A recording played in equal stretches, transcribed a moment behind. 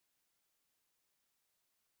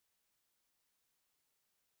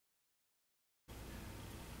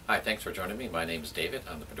Hi, thanks for joining me. My name is David.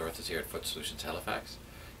 I'm the Pedorthist here at Foot Solutions Halifax.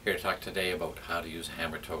 Here to talk today about how to use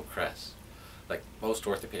Hammertoe Crest. Like most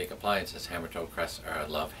orthopedic appliances, Hammertoe Crests are a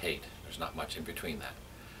love-hate. There's not much in between that.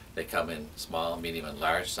 They come in small, medium, and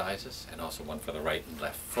large sizes, and also one for the right and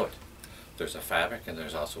left foot. There's a fabric and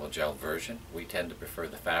there's also a gel version. We tend to prefer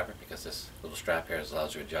the fabric because this little strap here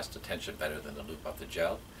allows you to adjust the tension better than the loop of the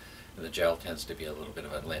gel. And the gel tends to be a little bit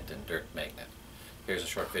of a lint and dirt magnet. Here's a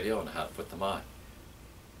short video on how to put them on.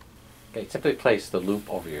 Okay, simply place the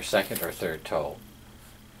loop over your second or third toe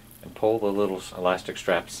and pull the little elastic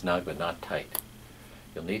strap snug but not tight.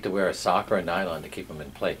 You'll need to wear a sock or a nylon to keep them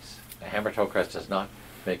in place. The Hammertoe Crest does not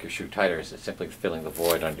make your shoe tighter, as it's simply filling the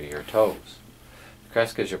void under your toes. The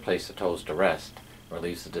crest gives your place the toes to rest and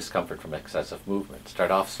relieves the discomfort from excessive movement.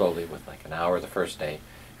 Start off slowly with like an hour the first day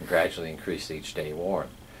and gradually increase each day worn.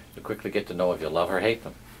 You'll quickly get to know if you love or hate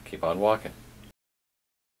them. Keep on walking.